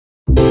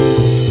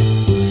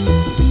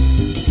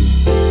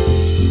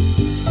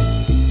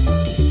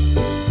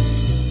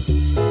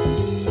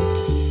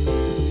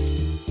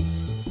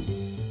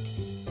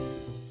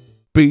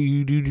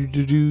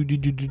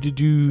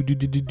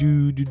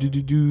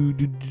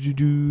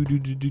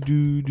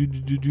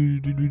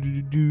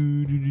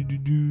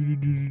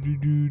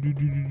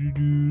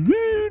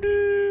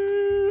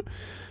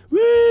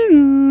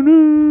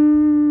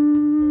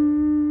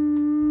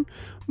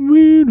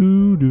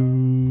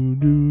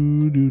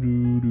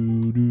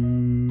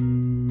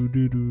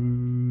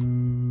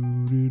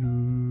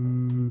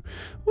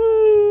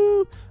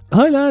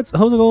Hi lads,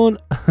 how's it going?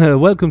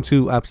 Welcome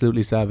to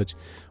Absolutely Savage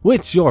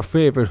with your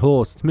favourite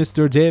host,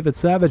 Mr. David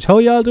Savage. How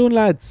y'all doing,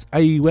 lads?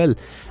 Are you well?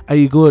 Are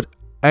you good?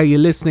 Are you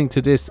listening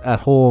to this at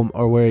home,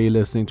 or where are you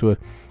listening to it?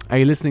 Are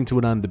you listening to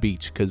it on the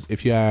beach? Because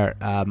if you are,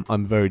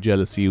 I'm very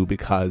jealous of you,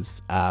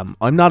 because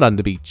I'm not on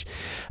the beach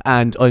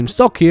and I'm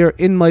stuck here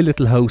in my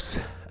little house,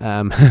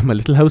 my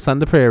little house on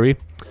the prairie.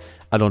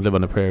 I don't live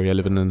on a prairie, I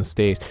live in an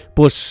estate,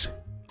 but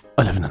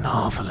I live in an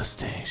awful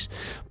estate.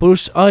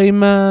 But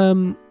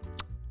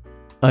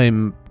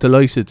I'm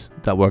delighted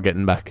that we're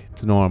getting back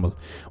to normal.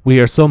 We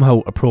are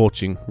somehow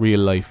approaching real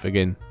life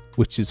again,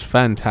 which is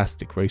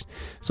fantastic, right?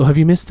 So have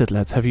you missed it,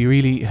 lads? Have you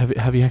really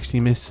have you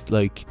actually missed,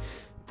 like,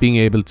 being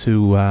able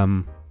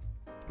to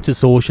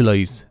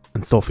socialise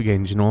and stuff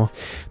again? You know,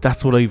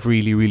 that's what I've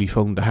really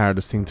found the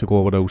hardest thing to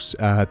go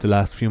without the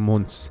last few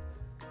months.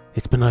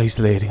 It's been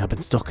isolating. I've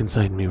been stuck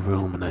inside my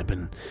room, and I've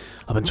been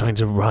trying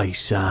to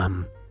write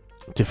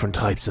different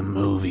types of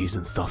movies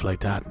and stuff like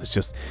that. It's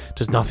just,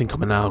 there's nothing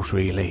coming out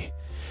really.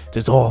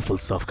 There's awful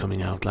stuff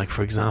coming out. Like,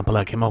 for example,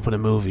 I came up with a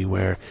movie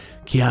where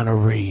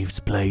Keanu Reeves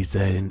plays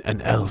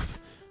an elf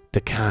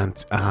that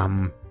can't,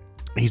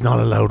 he's not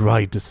allowed to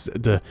ride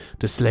the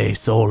sleigh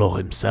solo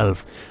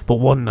himself. But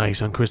one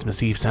night on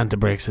Christmas Eve, Santa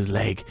breaks his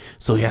leg,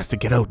 so he has to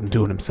get out and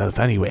do it himself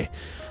anyway.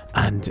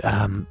 And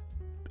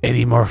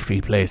Eddie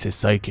Murphy plays his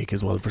sidekick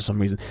as well for some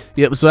reason.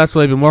 Yeah, so that's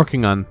what I've been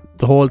working on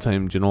the whole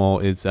time, you know,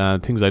 is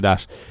things like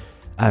that.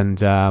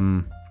 And I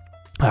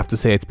have to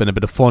say, it's been a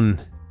bit of fun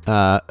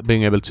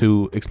being able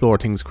to explore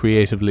things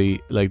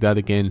creatively like that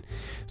again.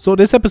 So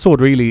this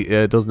episode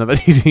really doesn't have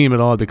any theme at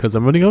all, because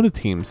I'm running out of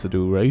themes to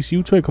do, right?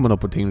 You try coming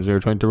up with themes. You're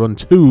trying to run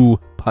 2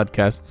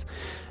 podcasts.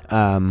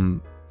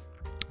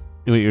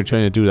 You're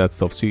trying to do that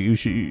stuff, so you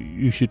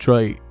should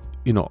try,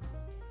 you know.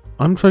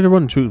 I'm trying to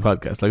run 2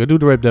 podcasts. Like, I do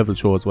the Red Devil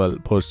show as well,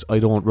 but I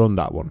don't run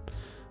that one.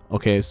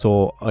 Okay,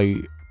 so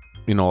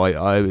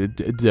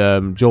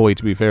Joey,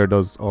 to be fair,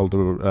 does all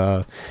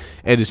the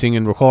editing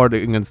and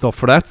recording and stuff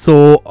for that.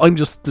 So I'm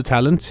just the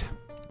talent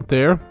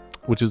there,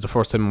 which is the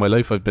first time in my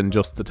life I've been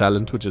just the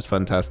talent, which is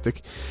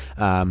fantastic.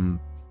 It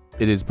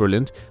is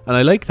brilliant, and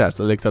I like that.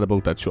 I like that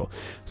about that show.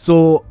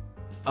 So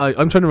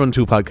I'm trying to run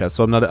 2 podcasts,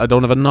 so I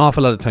don't have an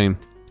awful lot of time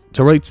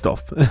to write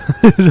stuff.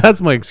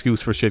 That's my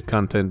excuse for shit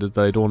content, is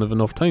that I don't have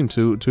enough time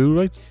to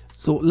write.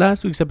 So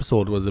last week's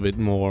episode was a bit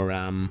more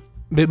on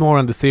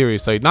the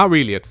serious side. Not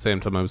really at the same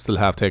time, I was still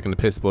half taking the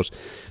piss, but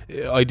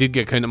I did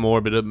get kind of more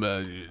a bit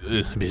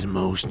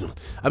emotional,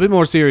 a bit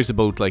more serious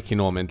about, like, you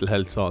know, mental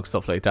health talk,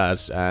 stuff like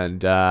that.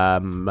 And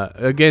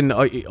again,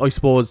 I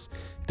suppose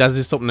that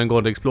is something I'm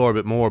going to explore a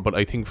bit more, but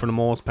I think for the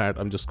most part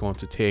I'm just going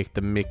to take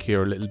the mick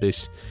here a little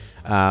bit.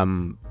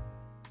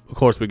 Of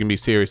course, we can be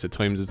serious at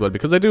times as well,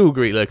 because I do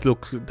agree, like,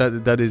 look,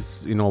 that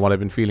is, you know, what I've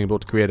been feeling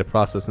about the creative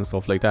process and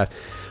stuff like that.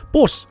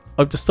 But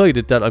I've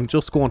decided that I'm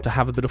just going to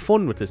have a bit of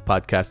fun with this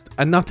podcast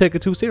and not take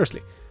it too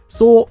seriously.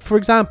 So, for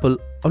example,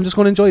 I'm just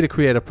going to enjoy the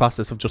creative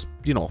process of just,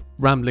 you know,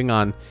 rambling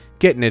on,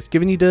 getting it,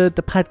 giving you the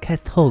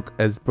podcast hug,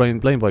 as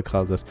Brian Blindboy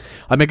calls it.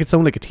 I make it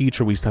sound like a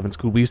teacher we used to have in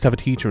school. We used to have a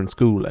teacher in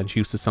school, and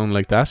she used to sound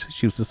like that.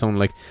 She used to sound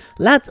like,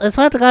 lads, I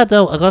swear to God,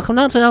 though, I'm going to come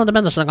down to now in a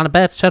minute and I'm going to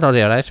bet shit out of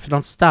you, right, if you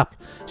don't stop.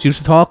 She used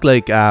to talk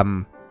like,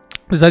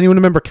 does anyone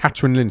remember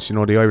Catherine Lynch, you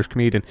know, the Irish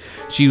comedian?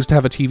 She used to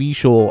have a TV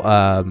show,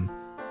 I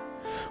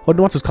don't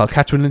know what it's called,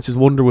 Catherine Lynch's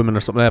Wonder Woman or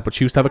something like that, but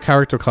she used to have a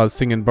character called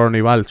Singing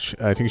Bernie Welch.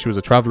 I think she was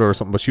a traveller or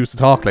something, but she used to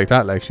talk like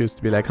that. Like, she used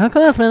to be like, and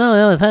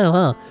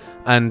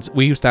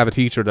we used to have a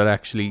teacher that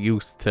actually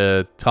used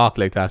to talk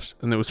like that,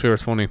 and it was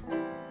fierce funny.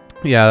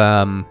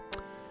 Yeah,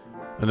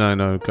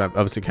 no,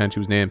 obviously can't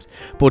use names,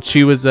 but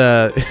she was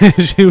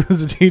she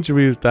was a teacher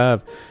we used to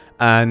have,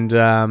 and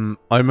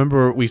I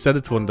remember we said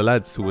it to one of the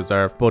lads who was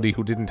our buddy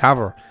who didn't have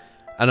her,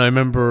 and I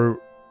remember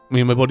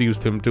me and my buddy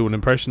used to do an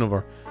impression of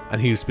her. And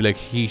he used to be like,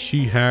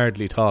 she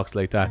hardly talks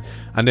like that.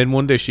 And then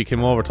one day she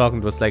came over talking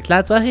to us like,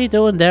 lads, what are you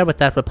doing there with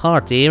that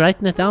report? Are you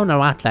writing it down or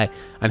what? Like,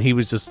 and he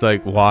was just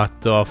like,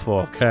 what the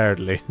fuck,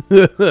 hardly.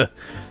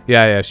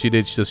 yeah, she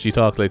did. She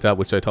talked like that,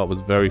 which I thought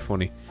was very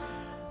funny.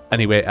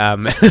 Anyway,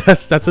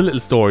 that's a little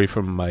story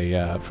from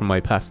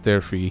my past there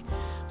for you.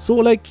 So,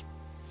 like,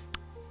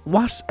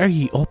 what are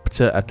you up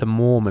to at the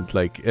moment?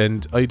 Like,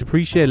 and I'd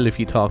appreciate it if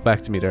you talk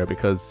back to me there,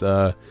 because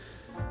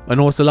I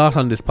know it's a lot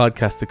on this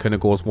podcast that kind of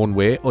goes one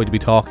way. I'd be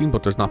talking,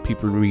 but there's not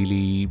people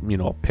really, you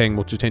know, paying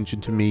much attention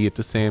to me at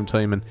the same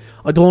time, and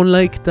I don't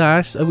like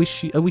that. I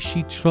wish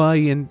she'd try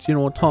and, you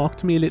know, talk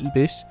to me a little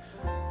bit.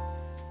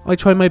 I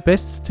try my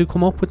best to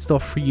come up with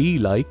stuff for ye,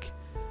 like,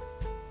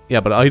 Yeah,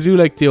 but I do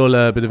like the old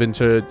bit of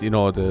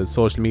the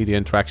social media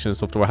interaction and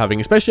stuff that we're having,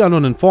 especially on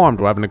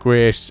Uninformed. We're having a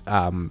great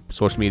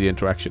social media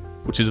interaction,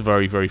 which is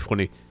very, very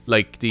funny.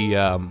 Like the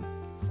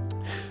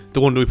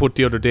one that we put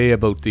the other day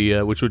about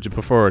the which would you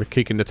prefer,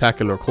 Kick in the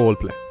Tackle or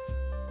Coldplay,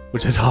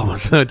 which I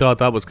thought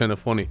that was kind of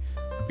funny,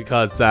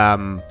 because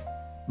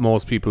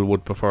most people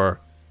would prefer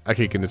a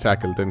Kick in the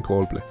Tackle than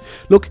Coldplay.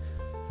 Look,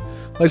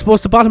 I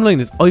suppose the bottom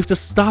line is I have to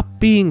stop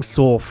being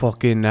so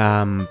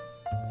fucking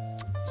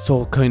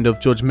so kind of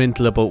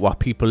judgmental about what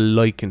people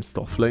like and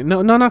stuff. Like,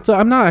 I'm not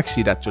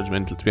actually that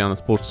judgmental, to be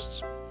honest.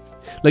 But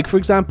like, for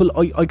example,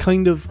 I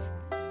can't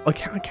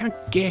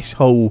get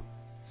how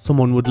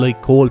someone would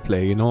like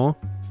Coldplay, you know.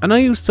 And I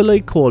used to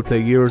like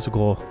Coldplay years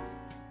ago,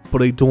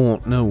 but I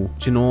don't now,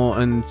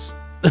 and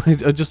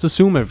I just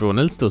assume everyone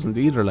else doesn't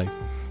either. Like,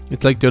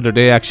 it's like the other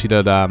day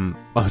actually that I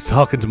was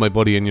talking to my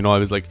buddy, and I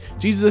was like,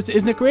 Jesus,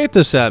 isn't it great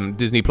that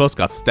Disney Plus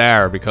got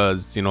Star,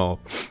 because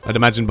I'd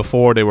imagine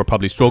before they were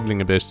probably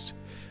struggling a bit.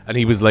 And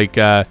he was like,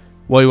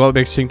 what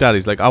makes you think that?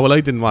 He's like, oh, well,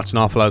 I didn't watch an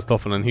awful lot of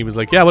stuff. And then he was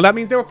like, yeah, well, that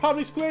means they were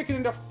probably squeaking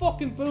in their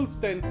fucking boots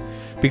then.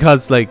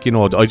 Because, like,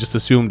 I just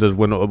assumed that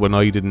when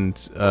I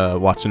didn't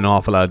watch an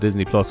awful lot of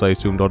Disney Plus, I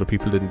assumed other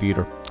people didn't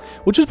either.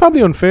 Which is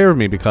probably unfair of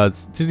me,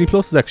 because Disney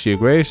Plus is actually a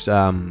great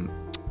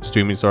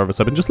streaming service.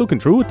 I've been just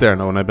looking through it there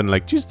now, and I've been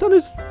like, geez, that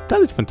is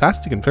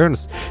fantastic, in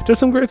fairness. There's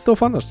some great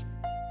stuff on it.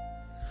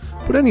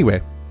 But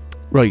anyway,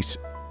 right.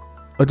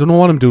 I don't know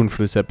what I'm doing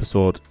for this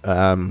episode,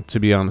 to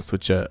be honest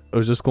with you. I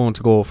was just going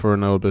to go for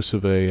an old bit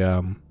of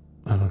a,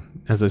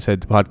 as I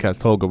said, the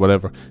podcast hug or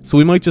whatever. So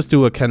we might just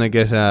do a Can I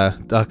Get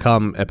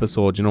 .com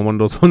episode, one of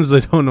those ones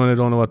I don't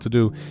know what to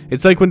do.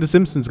 It's like when The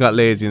Simpsons got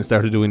lazy and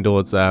started doing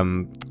those,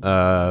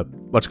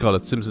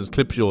 Simpsons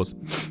clip shows.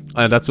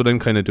 That's what I'm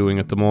kind of doing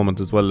at the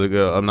moment as well.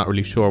 I'm not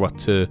really sure what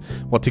to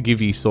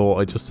give you, so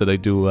I just said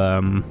I'd do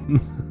a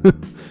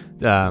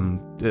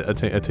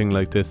thing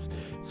like this.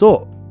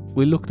 So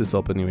we'll look this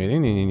up anyway.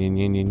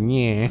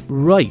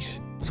 Right.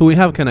 So we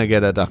have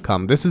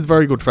caniget.com. This is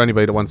very good for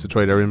anybody that wants to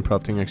try their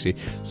improv thing, actually.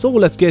 So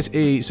let's get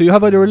so you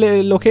have either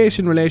a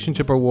location,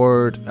 relationship, or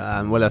word.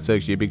 Well, that's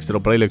actually a big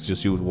setup, but I like to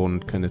just use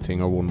one kind of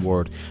thing or one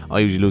word. I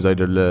usually use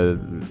either the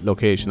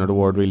location or the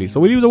word, really.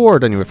 So we'll use a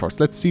word anyway first.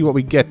 Let's see what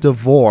we get.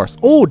 Divorce.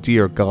 Oh,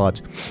 dear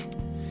God.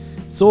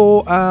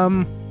 So,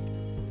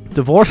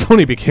 divorce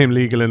only became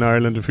legal in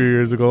Ireland a few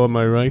years ago, am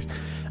I right?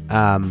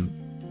 I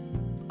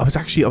was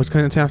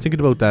kind of thinking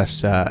about that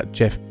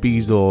Jeff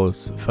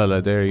Bezos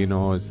fella there,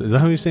 is that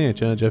how you say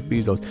it? Yeah, Jeff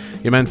Bezos,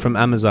 your man from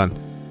Amazon.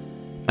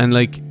 And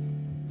like,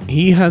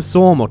 he has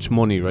so much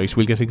money, right?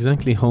 We'll get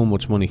exactly how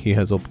much money he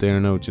has up there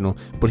now,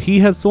 but he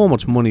has so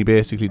much money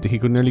basically that he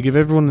could nearly give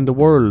everyone in the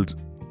world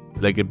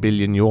like €1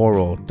 billion.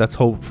 That's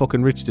how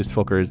fucking rich this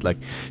fucker is. Like,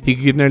 he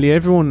could give nearly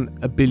everyone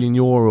 €1 billion,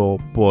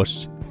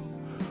 but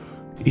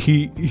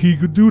he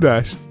could do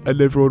that and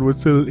everyone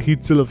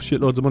he'd still have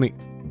shitloads of money.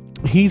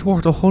 He's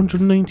worth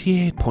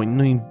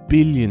 $198.9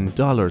 billion.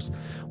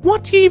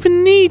 What do you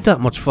even need that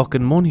much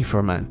fucking money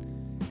for, man?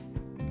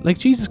 Like,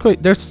 Jesus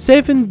Christ, there's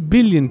 7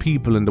 billion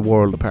people in the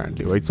world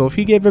apparently, right? So if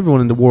he gave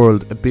everyone in the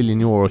world €1 billion,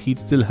 he'd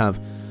still have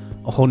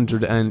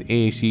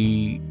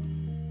 180.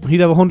 He'd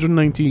have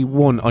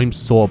 191. I'm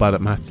so bad at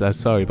maths, lads.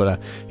 Sorry,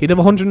 but he'd have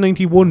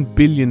 $191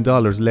 billion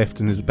left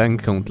in his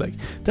bank account. Like,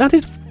 that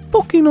is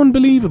fucking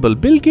unbelievable.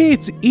 Bill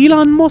Gates,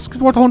 Elon Musk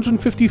is worth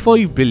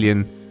 155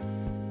 billion.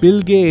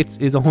 Bill Gates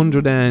is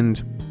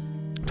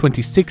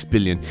 126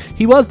 billion.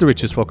 He was the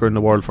richest fucker in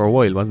the world for a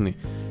while, wasn't he?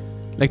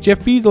 Like,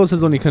 Jeff Bezos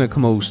has only kind of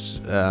come out,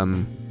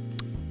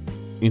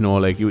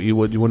 like you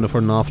wouldn't have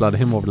heard an awful lot of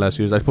him over the last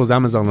years. I suppose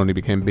Amazon only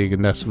became big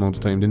in that amount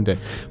of time, didn't they?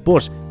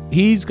 But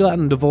he's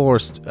gotten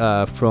divorced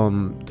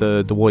from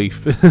the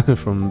wife,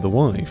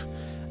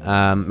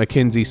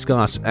 Mackenzie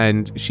Scott,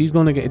 and she's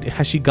going to get.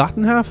 Has she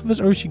gotten half of it,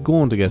 or is she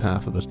going to get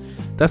half of it?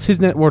 That's his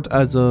net worth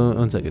as of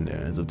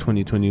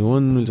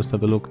 2021. We'll just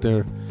have a look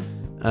there.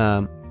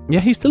 Yeah,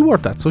 he's still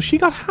worth that. So she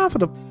got half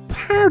of it.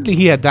 Hardly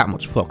he had that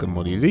much fucking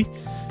money, did he?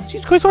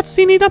 Jesus Christ, what does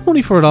he need that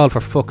money for at all, for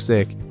fuck's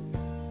sake?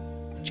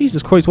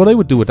 Jesus Christ, what I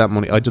would do with that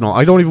money, I don't know.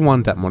 I don't even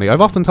want that money.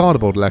 I've often thought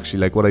about it, actually,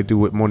 like what I do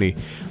with money.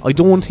 I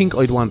don't think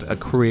I'd want a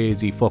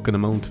crazy fucking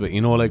amount of it,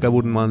 like I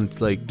wouldn't want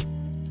like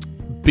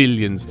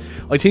billions.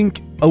 I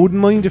think I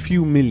wouldn't mind a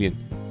few million.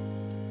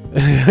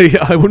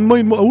 I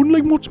wouldn't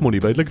like much money,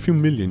 but I'd like a few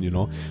million,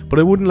 but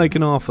I wouldn't like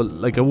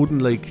I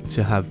wouldn't like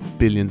to have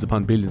billions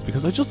upon billions,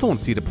 because I just don't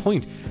see the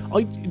point.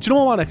 Do you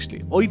know what,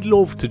 actually? I'd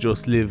love to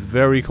just live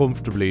very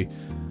comfortably,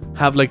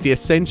 have like the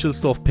essential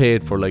stuff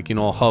paid for, like,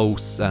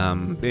 house,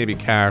 maybe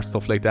car,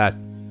 stuff like that,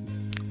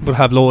 but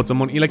have loads of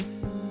money. Like,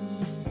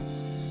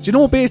 do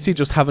you basically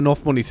just have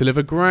enough money to live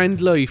a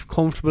grand life,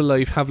 comfortable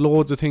life, have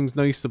loads of things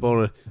nice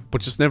about it,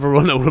 but just never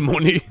run out of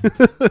money.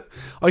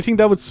 I think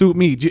that would suit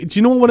me. Do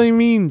you know what I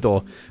mean,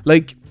 though?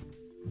 Like,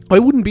 I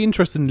wouldn't be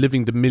interested in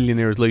living the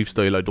millionaire's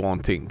lifestyle, I don't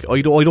think.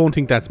 I don't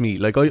think that's me.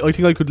 Like, I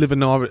think I could live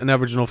an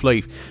average enough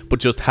life, but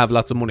just have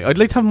lots of money. I'd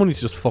like to have money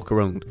to just fuck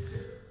around.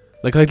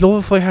 Like, I'd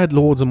love if I had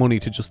loads of money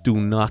to just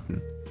do nothing.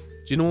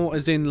 Do you know,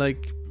 as in,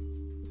 like,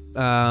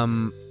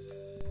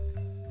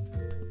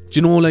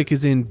 you know, like,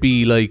 as in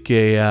be like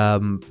a,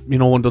 you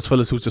know, one of those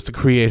fellas who's just a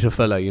creative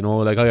fella, you know,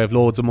 like I have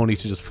loads of money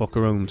to just fuck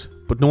around.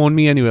 But knowing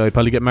me anyway, I'd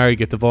probably get married,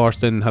 get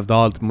divorced, then have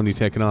all the money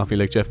taken off me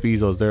like Jeff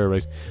Bezos there,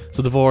 right?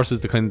 So divorce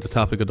is the kind of the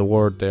topic of the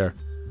word there.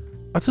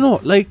 I don't know,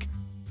 like,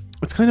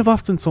 it's kind of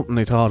often something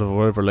I thought of or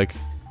whatever, like,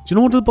 do you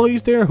know the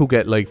boys there who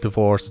get, like,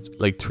 divorced,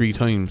 like, 3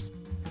 times?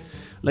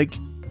 Like,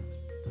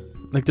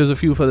 there's a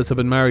few fellas have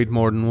been married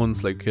more than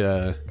once, like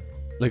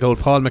old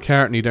Paul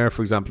McCartney there,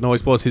 for example. No, I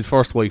suppose his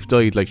first wife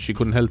died, like, she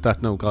couldn't help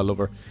that now, God love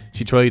her.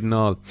 She tried and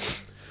all.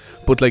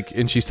 But, like,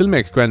 and she still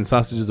makes grand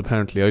sausages,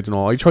 apparently, I don't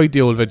know. I tried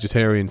the old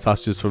vegetarian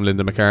sausages from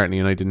Linda McCartney,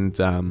 and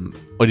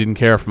I didn't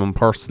care for them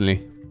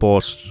personally,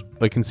 but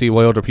I can see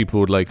why other people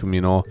would like them,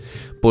 you know.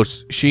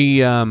 But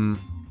she,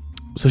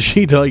 so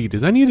she died.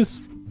 Is any of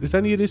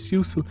this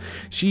useful?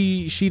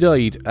 She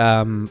died,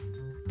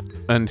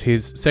 and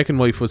his second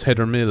wife was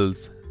Heather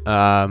Mills.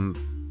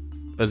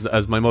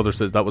 As my mother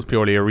says, that was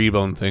purely a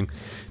rebound thing.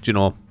 Do you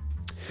know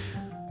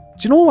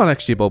what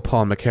actually about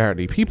Paul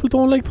McCartney? People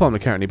don't like Paul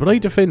McCartney, but I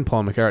defend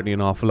Paul McCartney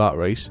an awful lot,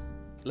 right?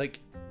 Like,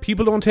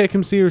 people don't take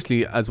him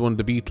seriously as one of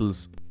the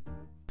Beatles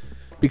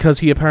because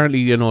he apparently,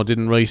 you know,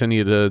 didn't write any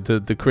of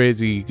the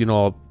crazy, you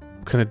know,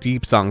 kind of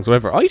deep songs,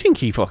 whatever. I think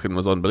he fucking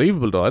was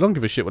unbelievable, though. I don't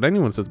give a shit what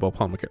anyone says about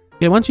Paul McCartney.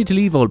 Yeah, I want you to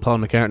leave old Paul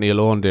McCartney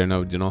alone there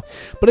now, you know.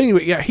 But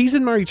anyway, yeah, he's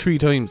been married 3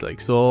 times,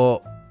 like,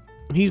 so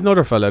he's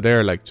another fella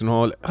there, like, you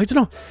know. I don't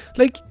know,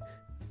 like,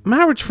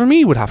 marriage for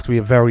me would have to be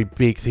a very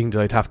big thing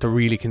that I'd have to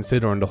really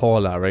consider in the whole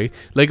lot, right?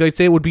 Like, I'd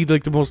say it would be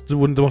like one of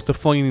the most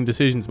defining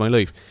decisions in my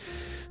life.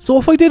 So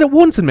if I did it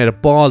once and made a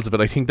balls of it,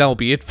 I think that would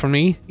be it for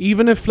me.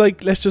 Even if,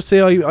 like, let's just say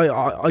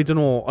I don't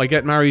know, I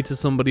get married to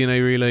somebody and I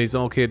realise,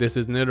 okay, this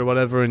isn't it or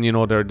whatever, and, you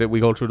know, we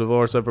go through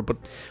divorce or whatever, but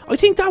I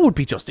think that would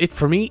be just it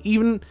for me.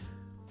 Even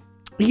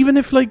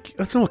if, like,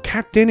 I don't know,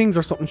 Kat Dennings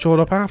or something showed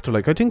up after,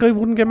 like, I think I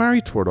wouldn't get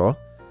married to her, though.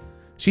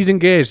 She's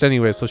engaged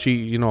anyway, so she,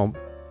 you know,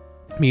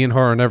 me and her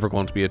are never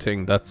going to be a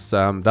thing. That's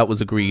that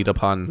was agreed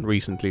upon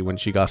recently when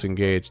she got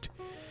engaged.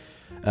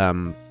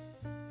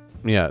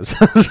 Yeah,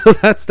 so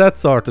that's that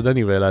sorted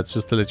anyway, lads,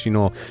 just to let you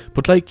know.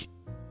 But, like,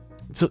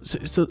 so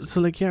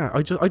like, yeah,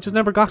 I just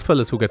never got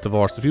fellas who get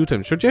divorced a few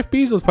times. Sure, Jeff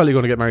Bezos probably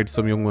going to get married to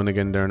some young one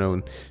again there now,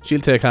 and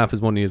she'll take half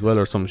his money as well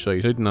or some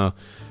shit, I don't know.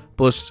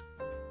 But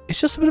it's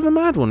just a bit of a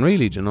mad one,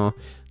 really, do you know.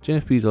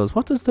 Jeff Bezos,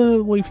 what does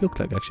the wife look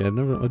like, actually?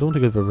 I don't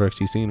think I've ever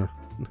actually seen her.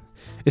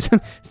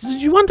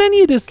 Did you want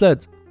any of this,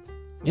 lads?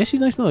 Yeah,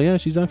 she's nice. No, yeah,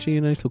 she's actually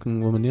a nice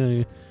looking woman.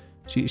 Yeah.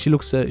 She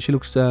looks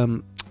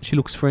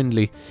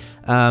friendly.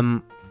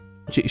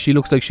 She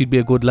looks like she'd be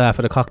a good laugh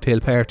at a cocktail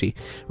party.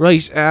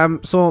 Right.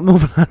 So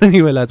moving on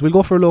anyway, lads. We'll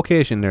go for a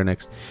location there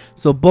next.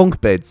 So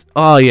bunk beds.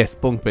 Oh yes,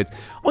 bunk beds.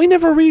 I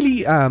never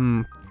really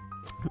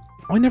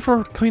I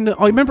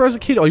remember as a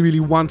kid I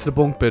really wanted a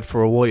bunk bed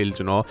for a while,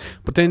 you know.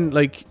 But then,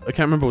 like, I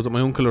can't remember, was it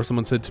my uncle or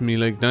someone said to me,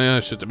 like, nah,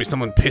 should there be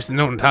someone pissing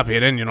down on top of you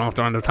then, you know, if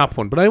they're on the top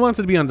one. But I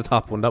wanted to be on the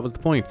top one, that was the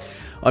point.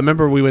 I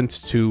remember we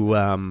went to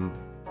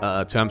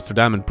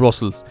Amsterdam and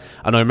Brussels,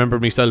 and I remember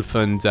myself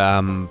and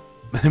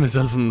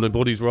my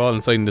buddies were all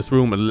inside in this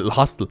room, a little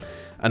hostel,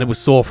 and it was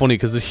so funny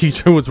because the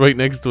teacher was right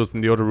next to us in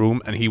the other room,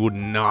 and he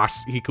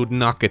could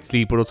not get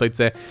sleep with us, I'd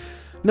say.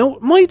 Now,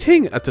 my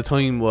thing at the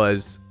time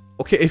was,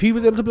 okay, if he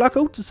was able to block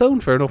out the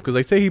sound, fair enough, because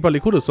I'd say he probably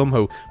could have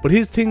somehow. But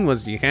his thing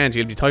was, you'll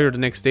be tired the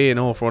next day, you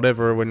know, for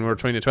whatever, when we were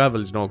trying to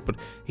travel, you know. But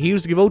he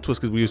used to give out to us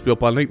because we used to be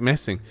up all night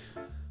messing.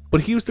 But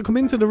he used to come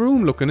into the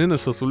room looking in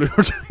at us while we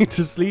were trying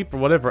to sleep or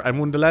whatever. And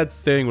one of the lads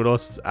staying with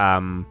us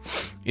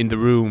in the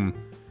room,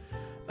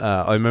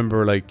 I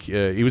remember, like,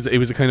 he was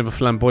a kind of a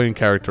flamboyant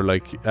character,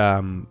 like,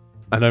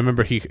 and I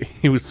remember he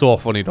was so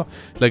funny though.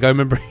 Like, I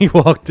remember he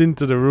walked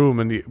into the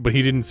room but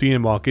he didn't see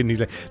him walk in. He's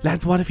like,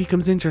 lads, what if he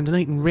comes in during the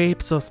night and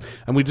rapes us?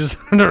 And we just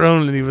turned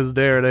around and he was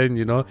there then,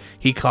 you know.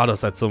 He caught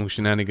us at some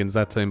shenanigans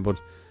that time,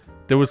 but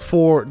there was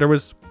 4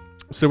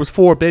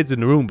 beds in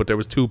the room, but there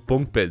was 2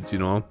 bunk beds, you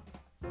know.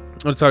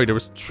 Oh, sorry, there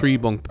was 3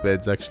 bunk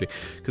beds actually,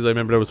 because I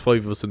remember there was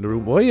 5 of us in the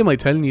room. Why am I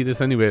telling you this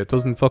anyway? It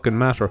doesn't fucking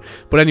matter.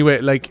 But anyway,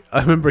 like, I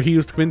remember he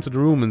used to come into the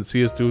room and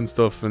see us doing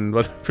stuff and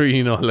whatever,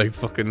 you know, like,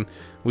 fucking,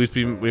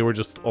 we were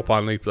just up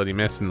all night bloody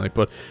messing, like.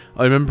 But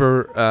I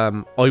remember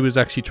I was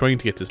actually trying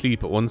to get to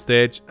sleep at one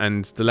stage,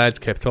 and the lads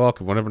kept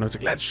talking, whatever, and I was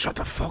like, lads, shut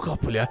the fuck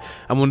up, will ya?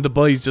 And one of the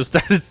boys just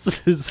started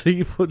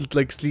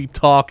sleep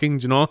talking,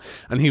 you know,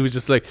 and he was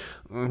just like,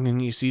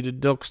 and you see the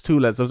ducks too,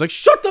 lads. I was like,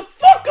 shut the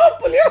fuck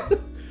up, will ya?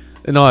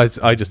 No,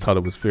 I just thought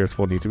it was fierce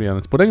funny, to be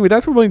honest. But anyway,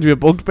 that reminded me of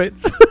bunk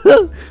beds.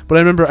 But I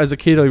remember as a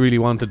kid I really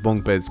wanted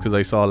bunk beds, because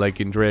I saw, like,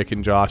 in Drake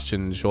and Josh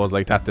and shows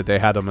like that they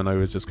had them, and I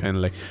was just kind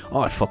of like,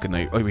 oh,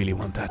 I really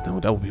want that now.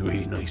 That would be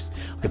really nice.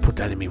 I could put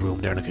that in my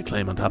room there, and I could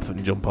climb on top of it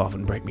and jump off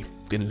and break me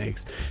fucking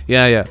legs.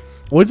 Yeah.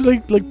 Why did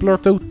I, like,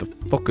 blurt out the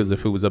fuck as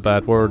if it was a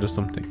bad word or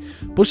something?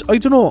 But I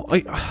don't know,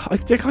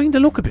 they kind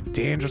of look a bit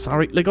dangerous,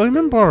 alright? Like, I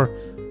remember,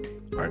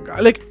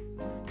 like,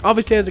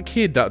 obviously as a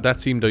kid that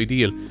seemed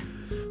ideal.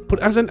 But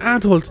as an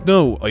adult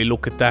now, I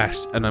look at that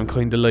and I'm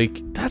kind of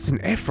like, that's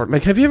an effort.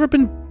 Like, have you ever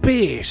been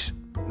bait?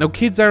 Now,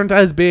 kids aren't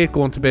as bait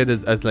going to bed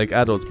as like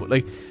adults, but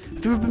like,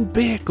 have you ever been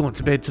bait going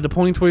to bed to the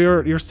point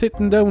where you're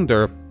sitting down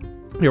there,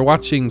 you're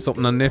watching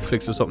something on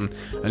Netflix or something,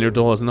 and you're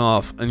dozing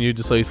off, and you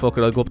decide, fuck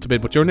it, I'll go up to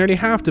bed, but you're nearly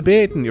half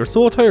debating, you're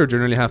so tired,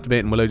 you're nearly half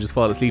debating, will I just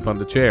fall asleep on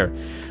the chair?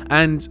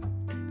 And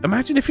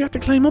imagine if you had to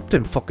climb up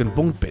them fucking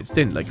bunk beds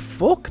then, like,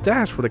 fuck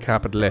that with a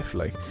capital F,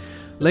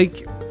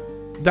 like,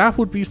 that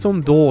would be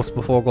some dose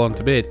before going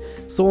to bed.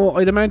 So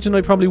I'd imagine I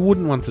probably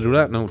wouldn't want to do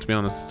that now, to be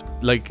honest.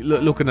 Like,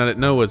 looking at it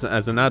now as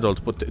an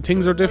adult, but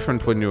things are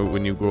different when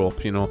you grow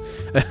up, you know.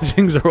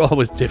 Things are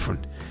always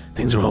different.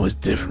 Things are always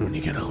different when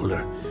you get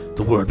older.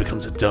 The world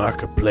becomes a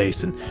darker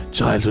place, and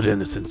childhood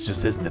innocence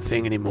just isn't a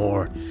thing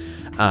anymore.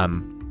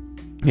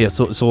 Yeah,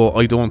 so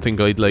I don't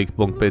think I'd like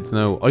bunk beds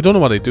now. I don't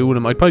know what I'd do with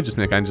them. I'd probably just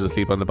make Angela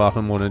sleep on the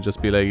bottom one and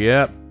just be like,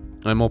 yeah,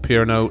 I'm up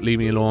here now, leave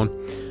me alone.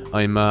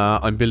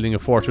 I'm building a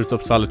fortress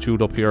of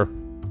solitude up here,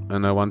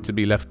 and I want to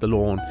be left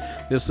alone.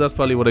 Yes, that's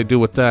probably what I do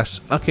with that.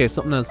 Okay,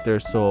 something else there.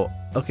 So,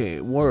 okay,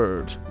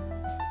 word.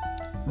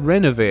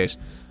 Renovate.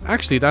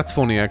 Actually, that's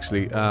funny,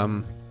 actually.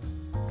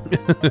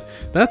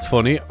 That's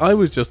funny. I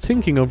was just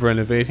thinking of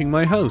renovating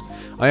my house.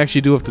 I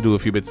actually do have to do a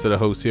few bits to the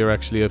house here,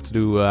 actually. I have to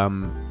do,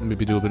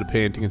 maybe do a bit of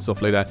painting and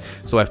stuff like that.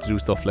 So I have to do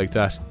stuff like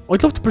that.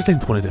 I'd love to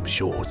present one of them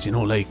shows, you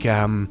know, like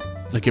your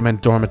man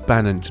Dermot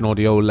Bannon, you know,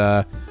 the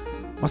old,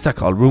 what's that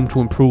called? Room to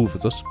Improve,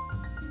 is it?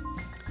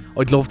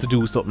 I'd love to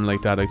do something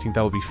like that. I think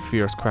that would be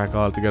fierce crack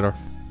altogether.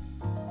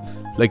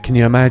 Like, can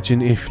you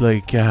imagine if,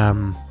 like,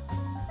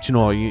 you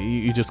know,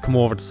 you just come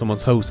over to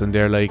someone's house and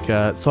they're like,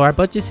 so our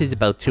budget is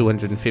about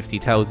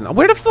 250,000.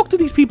 Where the fuck do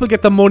these people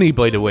get the money,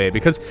 by the way?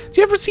 Because do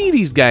you ever see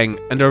these gang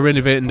and they're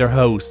renovating their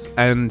house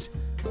and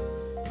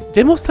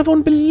they must have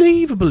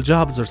unbelievable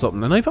jobs or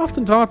something? And I've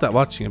often thought that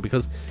watching it,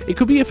 because it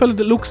could be a fella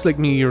that looks like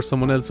me or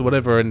someone else or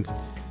whatever, and,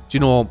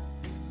 you know,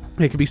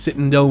 they could be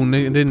sitting down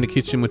in the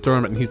kitchen with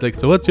Dermot and he's like,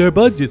 so what's your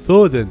budget,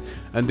 so then?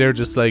 And they're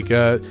just like,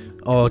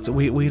 oh,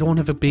 we don't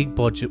have a big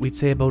budget. We'd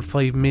say about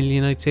 5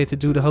 million, I'd say, to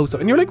do the house.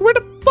 And you're like, where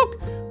the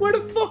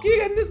fuck are you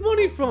getting this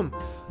money from?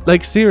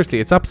 Like, seriously,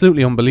 it's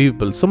absolutely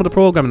unbelievable. Some of the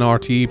programming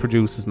RTE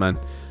produces, man.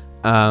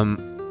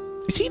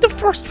 Is he the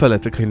first fella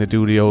to kind of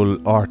do the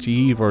old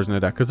RTE version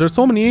of that? Because there's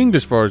so many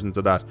English versions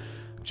of that,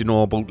 you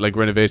know, about like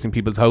renovating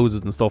people's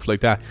houses and stuff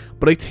like that.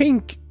 But I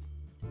think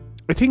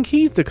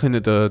he's the kind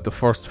of the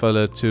first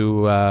fella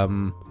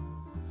to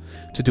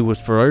do it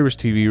for Irish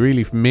TV,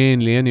 really,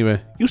 mainly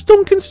anyway. Use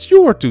Duncan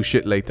Stewart do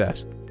shit like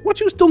that. What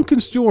used Duncan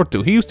Stewart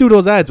do? He used to do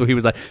those ads where he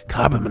was like,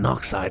 carbon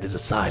monoxide is a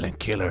silent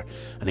killer,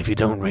 and if you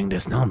don't ring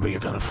this number, you're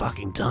gonna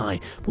fucking die.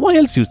 But what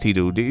else used he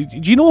do? Do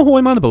you know who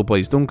I'm on about,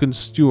 boys? Duncan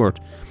Stewart.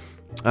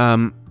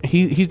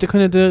 He's the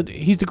kind of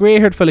he's the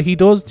grey-haired fella. He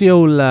does the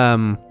old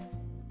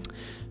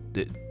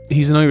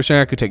he's an Irish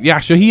architect. Yeah,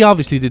 sure. He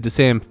obviously did the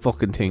same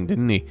fucking thing,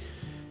 didn't he?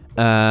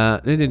 Radio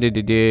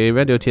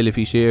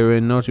Telefi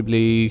Sharing,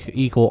 notably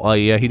Eco Eye.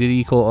 Yeah, he did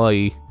Eco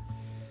Eye.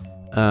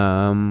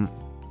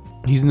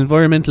 He's an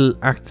environmental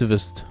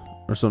activist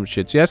or some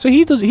shit. Yeah, so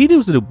he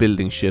used to do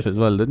building shit as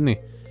well, didn't he?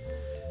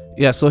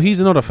 Yeah, so he's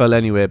another fella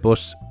anyway,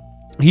 but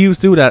he used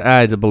to do that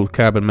ad about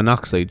carbon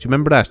monoxide. Do you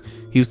remember that?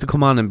 He used to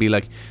come on and be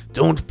like,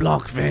 don't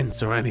block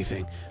vents or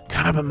anything.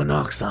 Carbon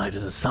monoxide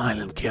is a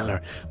silent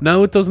killer.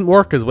 Now it doesn't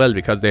work as well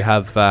because they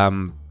have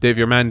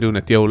your man doing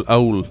it, the old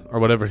owl or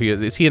whatever he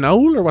is. Is he an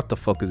owl or what the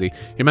fuck is he?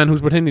 Your man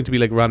who's pretending to be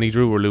like Ronnie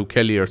Drew or Luke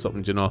Kelly or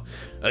something, you know.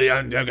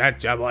 You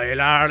get your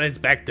boiler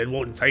inspected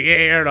once a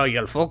year or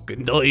you'll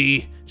fucking die.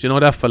 Do you know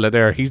that fella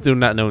there? He's doing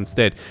that now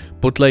instead.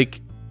 But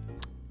like,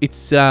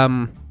 it's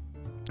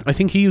I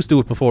think he used to do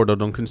it before though,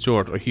 Duncan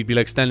Stewart, or he'd be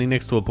like standing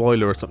next to a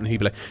boiler or something, he'd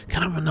be like,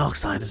 carbon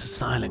monoxide is a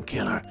silent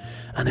killer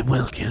and it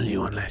will kill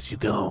you unless you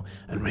go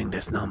and ring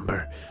this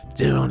number.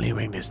 Do only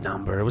ring this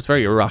number. It was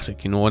very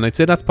erotic, you know, and I'd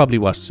say that's probably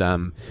what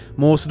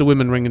most of the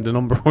women ringing the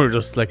number were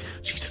just like,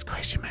 Jesus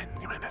Christ, your man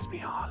has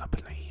me all up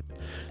in the heap.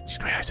 Jesus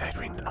Christ, I'd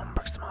ring the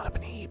numbers, them all up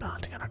in the heap all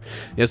together.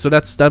 Yeah, so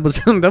that was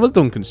that was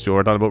Duncan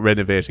Stewart on about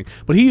renovating,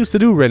 but he used to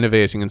do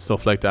renovating and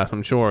stuff like that,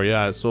 I'm sure.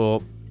 Yeah,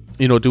 so,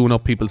 you know, doing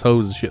up people's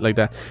houses, shit like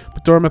that.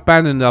 But Dermot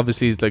Bannon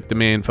obviously is like the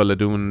main fella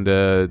doing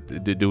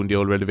the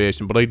old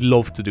renovation. But I'd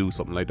love to do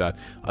something like that.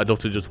 I'd love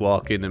to just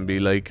walk in and be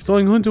like, so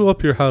I'm going to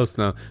up your house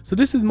now. So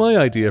this is my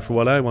idea for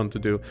what I want to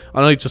do.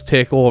 And I'd just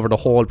take over the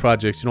whole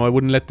project. You know, I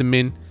wouldn't let them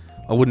in.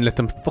 I wouldn't let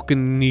them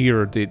fucking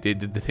near the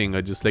thing.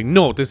 I'd just like,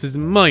 no, this is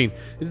mine.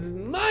 This is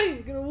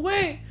mine. Get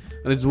away.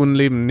 And I just wouldn't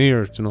leave them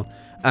near it, you know.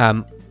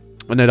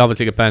 And they'd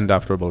obviously get banned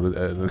after about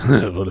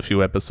a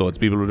few episodes.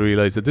 People would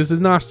realise that this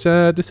is not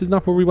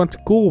where we want to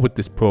go with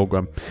this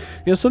program.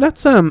 Yeah, so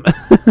that's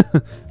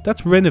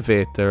that's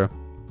renovate there.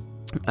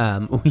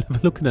 We'll have a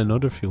look at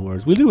another few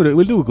words. We'll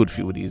do a good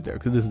few of these there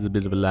because this is a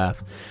bit of a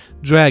laugh.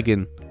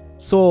 Dragon.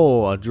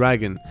 So a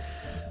dragon.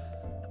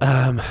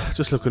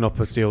 Just looking up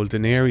at the old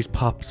Daenerys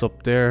pops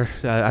up there.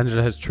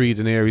 Angela has 3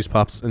 Daenerys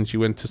pops, and she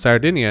went to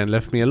Sardinia and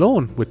left me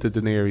alone with the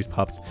Daenerys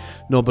pops.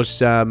 No, but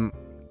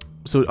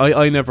so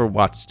I never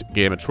watched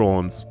Game of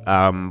Thrones.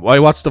 I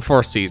watched the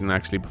first season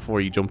actually before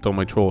you jumped on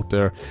my throat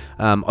there.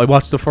 I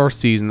watched the first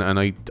season and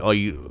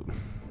I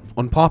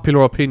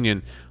unpopular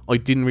opinion, I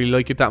didn't really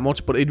like it that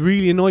much, but it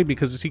really annoyed me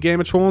because you see, Game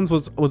of Thrones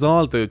was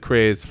all the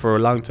craze for a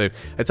long time.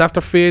 It's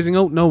after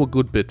phasing out now a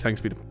good bit,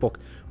 thanks be to fuck.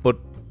 But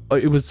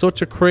it was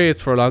such a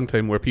craze for a long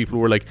time where people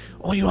were like,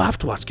 oh, you have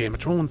to watch Game of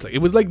Thrones. Like, it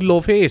was like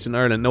Love Hate in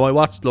Ireland. Now I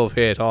watched Love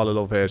Hate, all of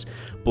Love Hate,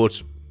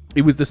 but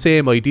it was the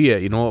same idea,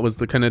 you know. It was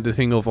the kind of the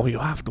thing of, oh, you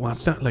have to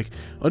watch that. Like,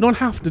 I don't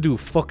have to do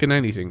fucking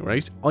anything,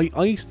 right?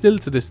 I still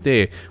to this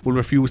day will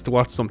refuse to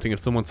watch something if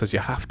someone says you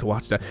have to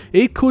watch that.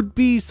 It could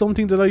be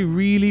something that I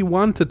really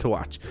wanted to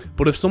watch,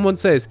 but if someone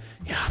says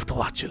you have to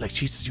watch it, like,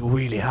 Jesus, you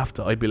really have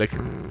to, I'd be like,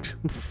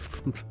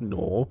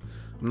 no,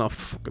 I'm not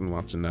fucking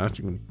watching that.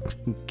 You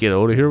can get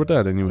out of here with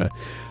that anyway.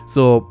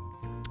 So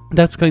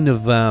that's kind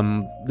of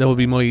that would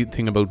be my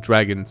thing about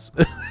dragons.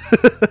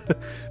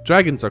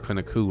 Dragons are kind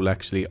of cool,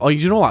 actually.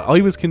 You know what? I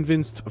was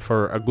convinced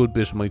for a good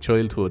bit of my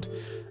childhood,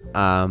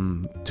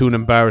 to an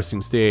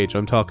embarrassing stage.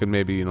 I'm talking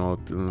maybe, you know,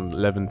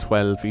 11,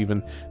 12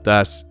 even,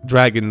 that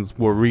dragons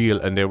were real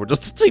and they were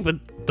just a type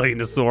of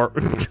dinosaur,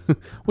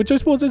 which I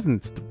suppose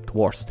isn't the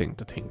worst thing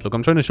to think. Look,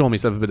 I'm trying to show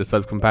myself a bit of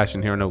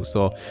self-compassion here now,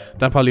 so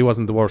that probably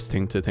wasn't the worst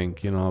thing to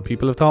think. You know,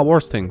 people have thought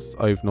worse things,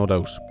 I've no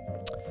doubt.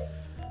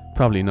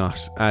 Probably not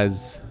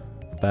as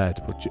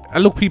bad, but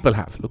look, people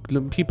have.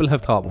 Look, people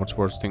have thought much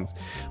worse things.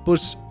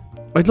 But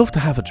I'd love to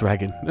have a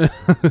dragon.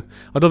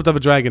 I'd love to have a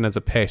dragon as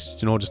a pet,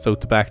 you know, just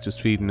out the back,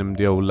 just feeding him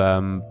the old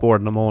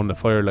boarding him on the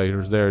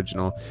firelighters there, you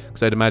know,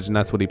 because I'd imagine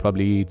that's what he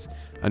probably eats,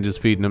 and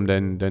just feeding him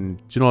then,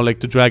 you know, like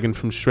the dragon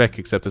from Shrek,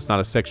 except it's not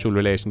a sexual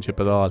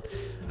relationship at all.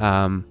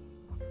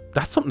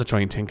 That's something to try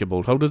and think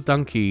about. How does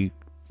Donkey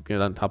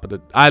get on top of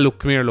it? Look,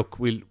 come here, look,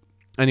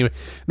 anyway,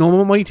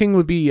 no, my thing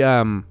would be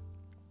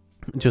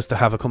just to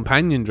have a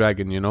companion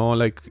dragon, you know,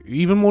 like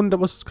even one that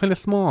was kind of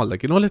small,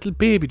 like, you know, a little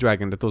baby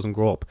dragon that doesn't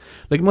grow up,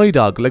 like my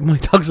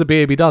dog's a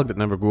baby dog that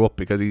never grew up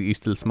because he's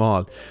still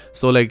small.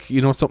 So, like,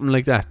 you know, something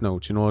like that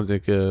now, you know,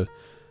 like a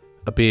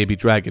baby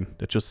dragon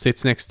that just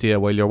sits next to you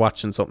while you're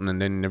watching something,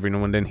 and then every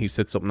now and then he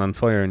sets something on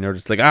fire and you're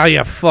just like,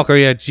 yeah, fucker,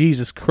 yeah,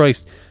 Jesus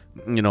Christ,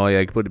 you know,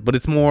 like, but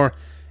it's more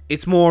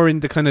in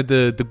the kind of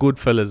the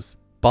Goodfellas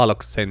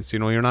bollocks sense, you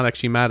know. You're not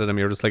actually mad at him,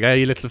 you're just like,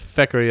 you little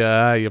fecker,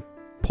 yeah, you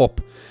pup.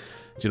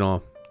 You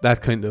know,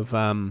 that kind of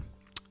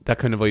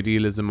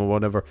idealism or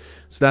whatever.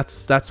 So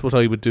that's what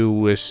I would do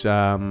with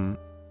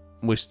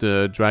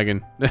the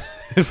dragon.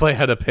 If I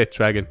had a pet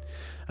dragon,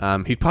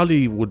 he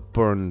probably would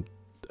burn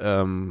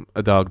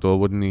a dog though,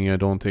 wouldn't he? I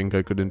don't think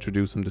I could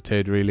introduce him to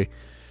Ted really.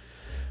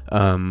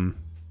 I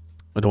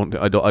don't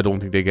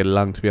think they get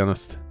along, to be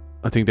honest.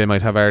 I think they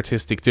might have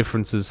artistic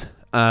differences.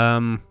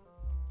 So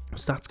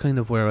that's kind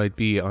of where I'd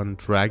be on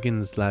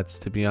dragons, lads,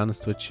 to be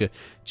honest with you. Do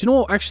you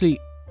know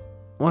actually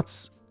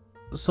what's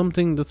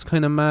something that's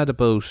kind of mad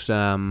about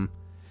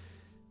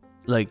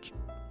like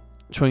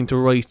trying to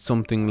write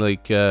something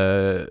like you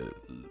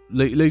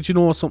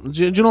know, something,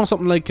 do you know,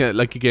 something like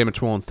a Game of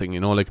Thrones thing, you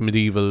know, like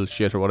medieval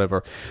shit or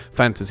whatever,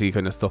 fantasy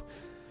kind of stuff,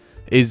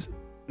 is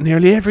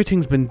nearly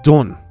everything's been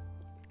done.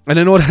 And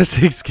I know that's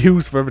the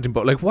excuse for everything,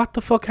 but like, what the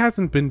fuck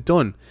hasn't been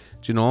done?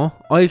 Do you know?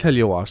 I'll tell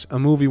you what, a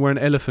movie where an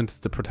elephant is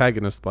the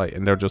protagonist,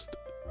 and they're just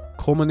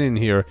coming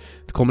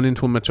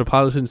into a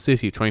metropolitan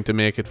city, trying to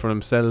make it for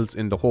themselves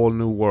in the whole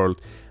new world,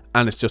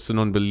 and it's just an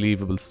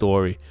unbelievable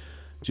story.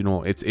 Do you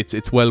know,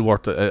 it's well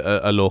worth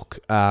a look.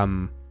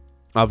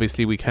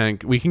 Obviously we can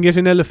get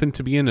an elephant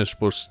to be in it,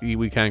 but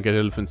we can't get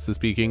elephants to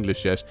speak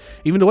English yet,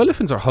 even though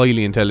elephants are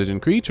highly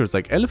intelligent creatures.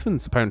 Like,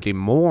 elephants apparently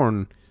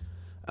mourn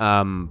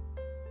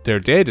their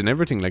dead and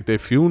everything, like their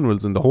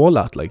funerals and the whole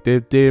lot. Like,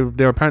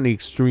 they're apparently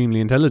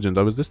extremely intelligent.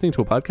 I was listening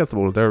to a podcast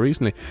about it there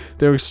recently.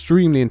 They're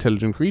extremely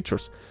intelligent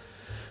creatures.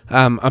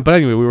 But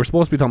anyway, we were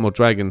supposed to be talking about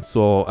dragons,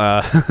 so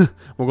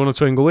we're going to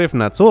try and go away from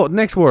that. So,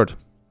 next word.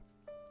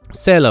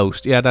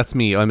 Sellout. Yeah, that's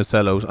me. I'm a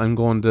sellout. I'm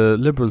going the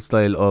liberal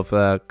style of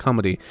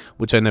comedy,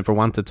 which I never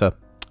wanted to,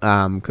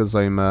 because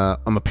I'm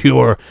a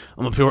pure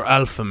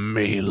alpha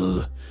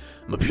male.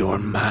 I'm a pure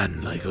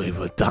man. Like, I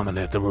would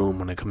dominate the room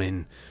when I come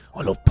in.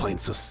 I love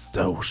pints of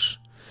stout,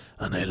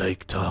 and I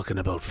like talking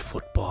about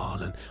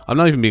football. And I'm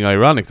not even being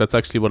ironic. That's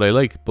actually what I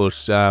like. But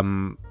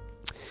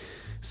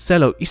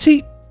sellout. You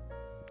see,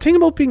 thing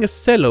about being a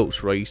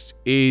sellout, right,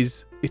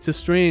 is it's a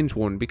strange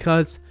one,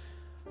 because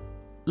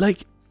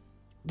like,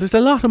 there's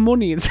a lot of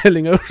money in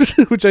selling out,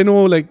 which I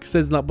know like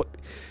says a lot, but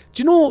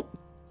do you know,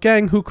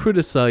 gang, who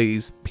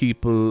criticize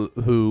people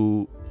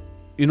who,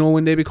 you know,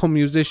 when they become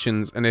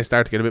musicians and they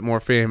start to get a bit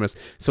more famous,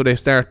 so they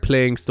start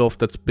playing stuff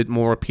that's a bit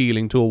more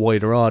appealing to a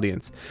wider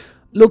audience?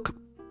 Look,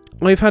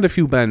 I've had a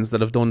few bands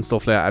that have done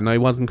stuff like that, and I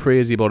wasn't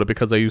crazy about it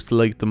because I used to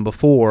like them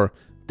before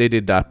they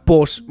did that.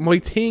 But my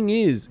thing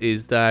is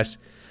that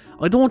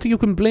I don't think you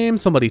can blame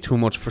somebody too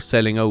much for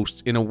selling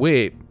out in a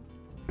way.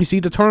 You see,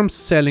 the term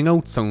selling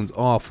out sounds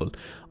awful.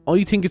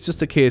 I think it's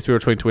just a case where you're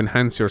trying to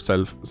enhance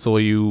yourself, so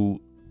you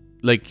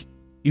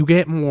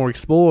get more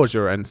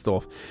exposure and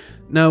stuff.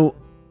 Now,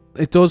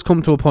 it does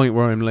come to a point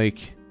where I'm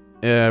like,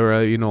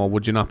 you know,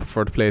 would you not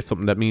prefer to play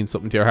something that means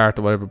something to your heart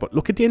or whatever? But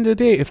look, at the end of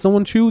the day, if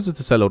someone chooses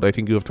to sell out, I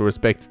think you have to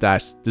respect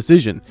that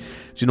decision.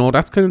 Do you know,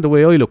 that's kind of the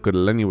way I look at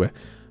it anyway.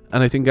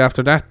 And I think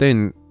after that,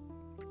 then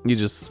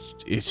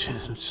it's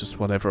just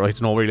whatever. I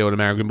don't know really what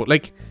I'm arguing, but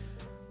like,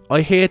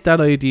 I hate that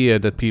idea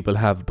that people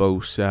have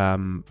about,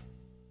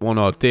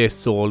 they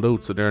sold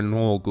out, so they're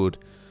no good.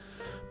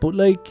 But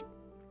like,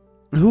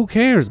 who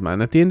cares,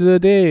 man? At the end of the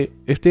day,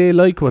 if they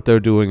like what they're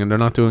doing and they're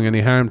not doing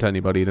any harm to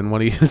anybody, then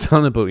what are you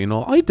on about?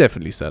 I'd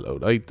definitely sell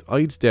out.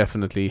 I'd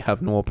definitely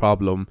have no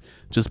problem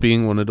just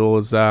being one of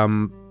those,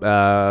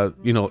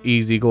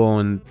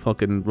 easygoing,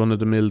 fucking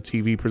run-of-the-mill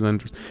TV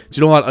presenters. Do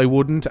you know what? I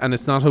wouldn't, and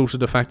it's not out of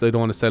the fact that I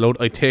don't want to sell out.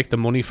 I'd take the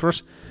money for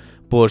it,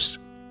 but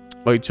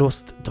I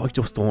just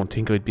don't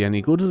think I'd be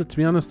any good at it, to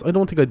be honest. I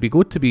don't think I'd be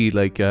good to be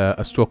like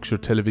a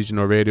structured television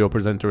or radio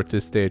presenter at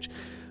this stage.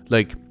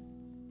 Like,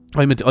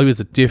 I was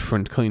a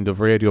different kind of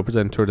radio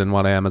presenter than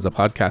what I am as a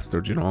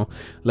podcaster, you know.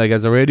 Like,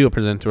 as a radio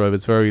presenter, I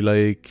was very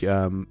like,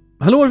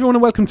 hello everyone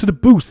and welcome to The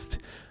Boost.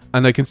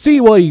 And I can see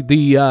why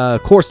the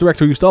course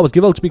director used to always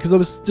give out to me, because I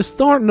was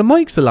distorting the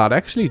mics a lot,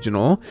 actually, you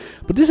know.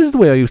 But this is the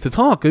way I used to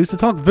talk. I used to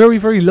talk very,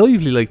 very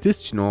lively like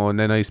this, you know. And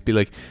then I used to be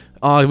like,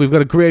 we've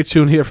got a great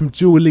tune here from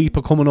Dua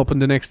Lipa coming up in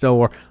the next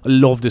hour. I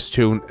love this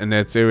tune. And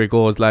that's, here it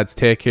goes, lads,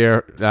 take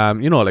care.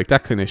 Like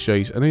that kind of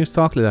shit. And I used to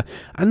talk like that.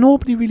 And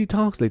nobody really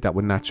talks like that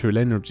with natural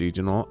energy,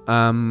 you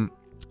know.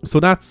 So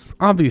that's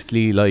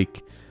obviously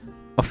like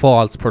a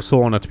false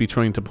persona to be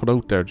trying to put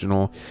out there, you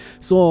know.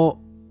 So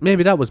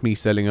maybe that was me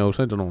selling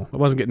out. I don't know. I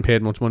wasn't getting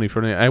paid much money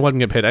for it. I wasn't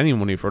getting paid any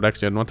money for it,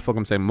 actually. I don't know what the fuck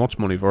I'm saying much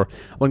money for.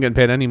 I wasn't getting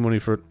paid any money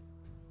for it.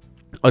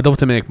 I'd love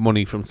to make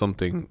money from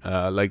something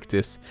like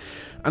this,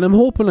 and I'm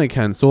hoping I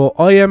can. So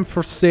I am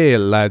for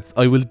sale, lads.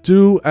 I will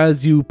do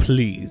as you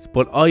please,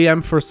 but I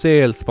am for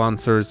sale,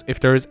 sponsors.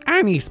 If there is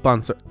any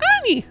sponsors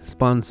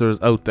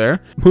out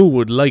there who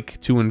would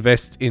like to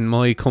invest in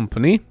my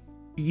company,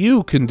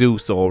 you can do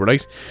so,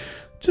 right?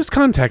 Just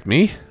contact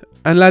me.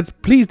 And lads,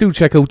 please do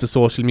check out the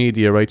social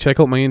media, right?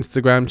 Check out my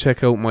Instagram,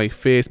 check out my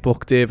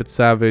Facebook, David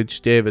Savage,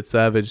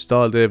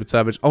 Stall David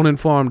Savage,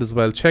 Uninformed as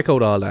well. Check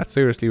out all that,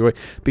 seriously, right?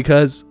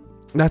 Because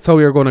that's how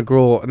we're going to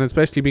grow, and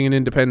especially being an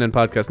independent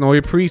podcast. Now, I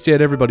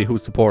appreciate everybody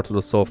who's supported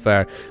us so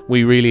far.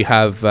 We really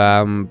have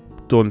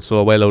done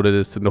so well out of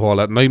this and the whole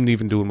lot, and I'm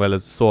even doing well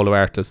as a solo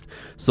artist.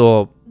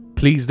 So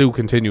please do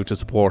continue to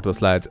support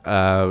us, lad.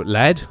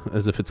 Lad,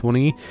 as if it's one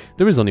E.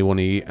 There is only one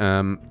E.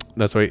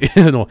 That's right.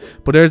 No,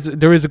 but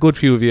there is a good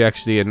few of you,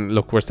 actually, and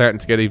look, we're starting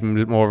to get even a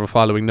bit more of a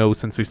following now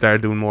since we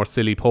started doing more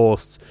silly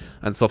posts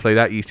and stuff like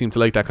that. You seem to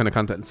like that kind of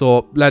content.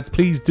 So, lads,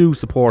 please do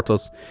support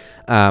us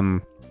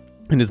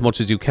in as much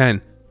as you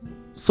can.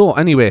 So,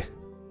 anyway,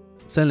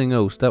 selling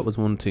out, that was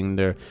one thing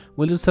there.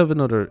 We'll just have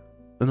another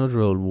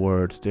old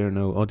word there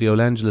now. Oh, the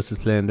Old Angelus is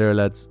playing there,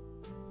 lads.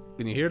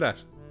 Can you hear that?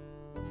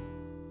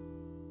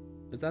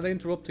 Is that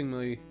interrupting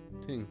my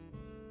thing?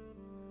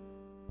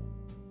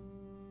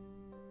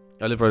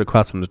 I live right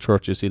across from the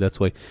church, you see, that's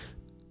why.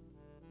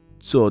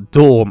 So,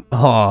 Dome.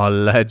 Oh,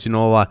 lad, you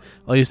know what?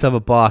 I used to have a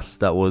boss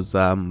that was,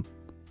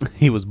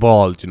 he was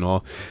bald, you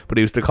know, but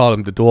he used to call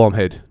him the Dome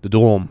Head. The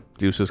Dome,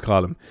 they used to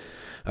call him.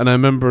 And I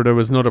remember there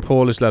was another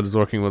Polish lad who was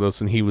working with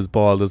us, and he was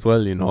bald as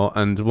well, you know.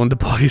 And one of the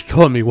boys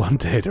told me one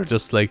day, they're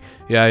just like,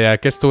 yeah,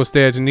 it gets to a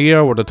stage in the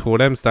year where the two of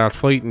them start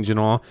fighting, you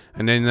know.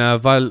 And then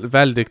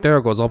Valdic there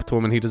goes up to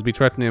him, and he just be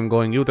threatening him,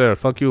 going, you there,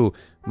 fuck you.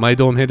 My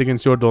dome head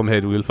against your dome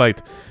head, we'll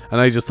fight.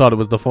 And I just thought it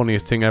was the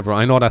funniest thing ever.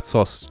 I know that's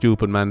so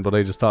stupid, man, but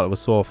I just thought it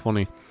was so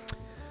funny.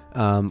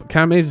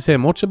 Can't really say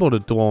much about a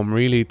dome,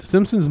 really. The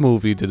Simpsons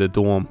movie did a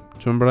dome. Do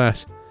you remember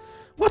that?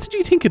 What did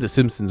you think of the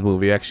Simpsons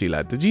movie, actually,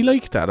 lad? Did you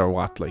like that or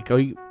what? Like,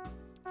 I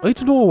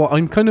don't know.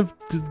 I'm kind of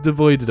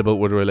divided about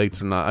whether I liked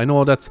it or not. I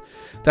know that's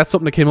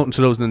something that came out in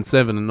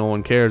 2007 and no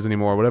one cares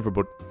anymore or whatever,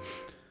 but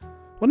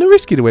wasn't it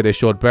risky the way they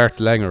showed Bart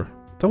Langer?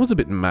 That was a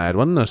bit mad,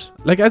 wasn't it?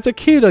 Like, as a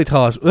kid, I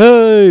thought,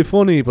 hey,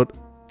 funny, but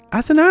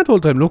as an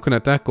adult, I'm looking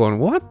at that going,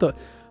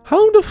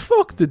 how the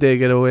fuck did they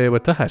get away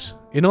with that?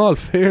 In all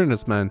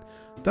fairness, man,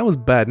 that was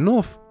bad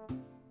enough.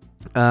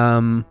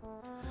 But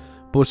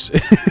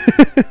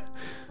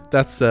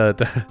that's well,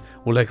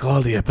 like,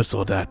 call the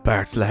episode that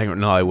Bart's Langer.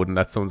 No, I wouldn't.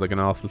 That sounds like an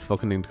awful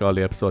fucking thing to call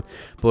the episode.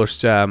 But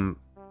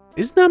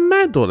isn't that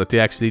mad though that they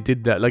actually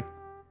did that? Like,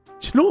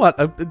 do you know what?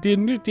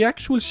 The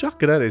actual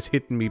shock of that is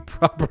hitting me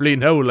properly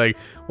now. Like,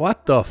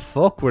 what the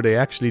fuck were they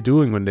actually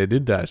doing when they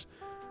did that?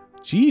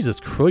 Jesus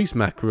Christ,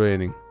 Matt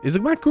Groening. Is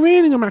it Matt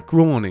Groening or Matt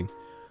Groening?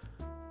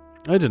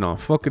 I don't know.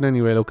 Fucking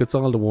anyway, look, it's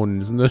all the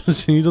one, isn't it?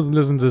 He doesn't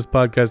listen to this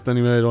podcast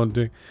anyway, I don't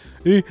think.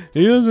 He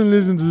doesn't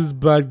listen to this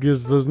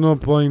podcast. There's no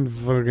point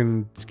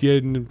fucking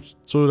getting him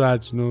through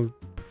that, you know.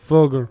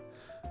 Fucker.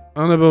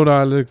 On about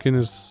all that kind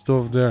of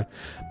stuff there.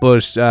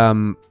 But,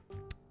 so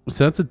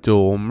that's a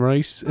dome,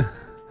 right?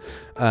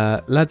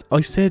 Lads,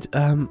 I said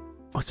I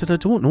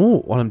don't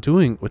know what I'm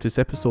doing with this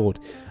episode.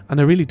 And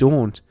I really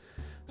don't.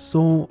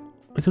 So,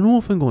 I don't know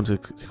if I'm going to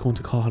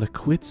call it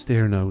quits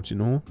there now, do you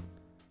know?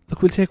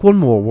 Look, we'll take one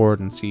more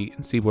word and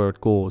see where it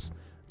goes.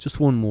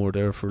 Just one more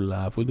there for a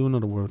laugh. We'll do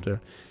another word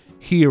there.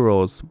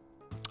 Heroes.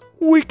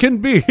 We can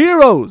be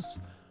heroes!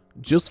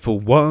 Just for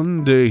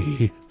one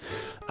day.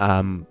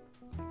 I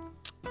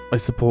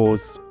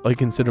suppose I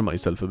consider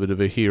myself a bit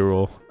of a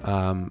hero.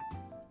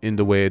 in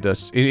the way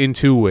that in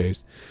two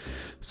ways.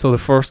 So the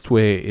first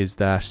way is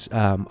that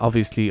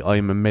obviously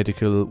I'm a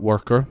medical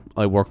worker.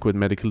 I work with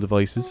medical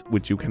devices,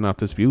 which you cannot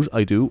dispute.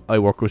 I do. I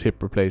work with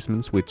hip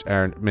replacements, which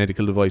are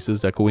medical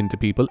devices that go into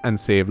people and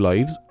save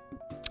lives.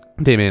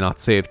 They may not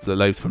save the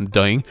lives from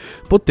dying,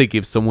 but they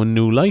give someone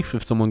new life.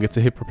 If someone gets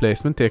a hip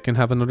replacement, they can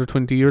have another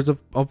 20 years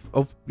of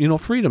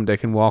freedom. They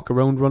can walk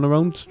around, run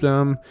around.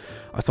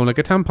 I sound like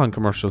a tampon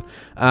commercial.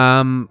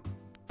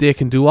 They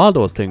can do all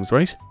those things,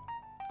 right?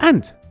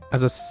 And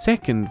as a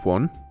second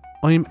one,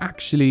 I'm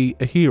actually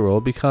a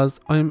hero because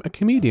I'm a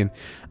comedian,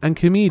 and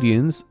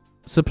comedians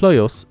supply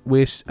us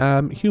with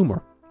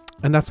humour.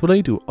 And that's what I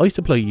do. I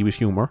supply you with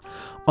humour.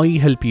 I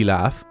help you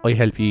laugh. I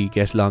help you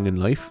get along in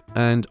life.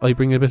 And I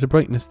bring a bit of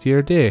brightness to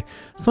your day.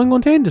 So I'm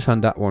going to end it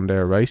on that one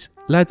there, right?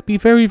 Lads, be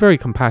very, very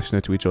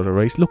compassionate to each other,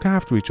 right? Look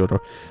after each other.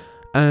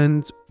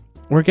 And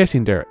we're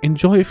getting there.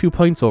 Enjoy a few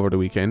pints over the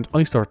weekend.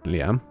 I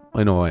certainly am.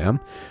 I know I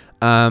am.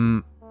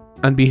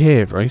 And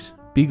behave, right?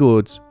 Be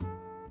good.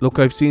 Look,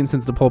 I've seen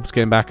since the pubs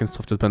came back and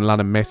stuff, there's been a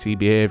lot of messy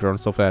behaviour and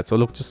stuff like that. So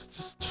look,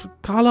 just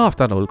call off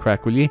that old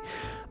crack, will you?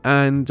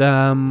 And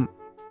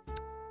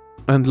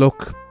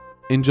look,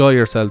 enjoy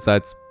yourselves,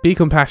 lads. Be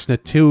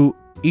compassionate to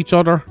each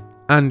other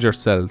and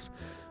yourselves.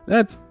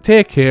 Lads,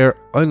 take care.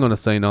 I'm going to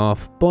sign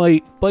off.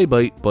 Bye, bye,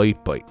 bye, bye,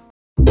 bye.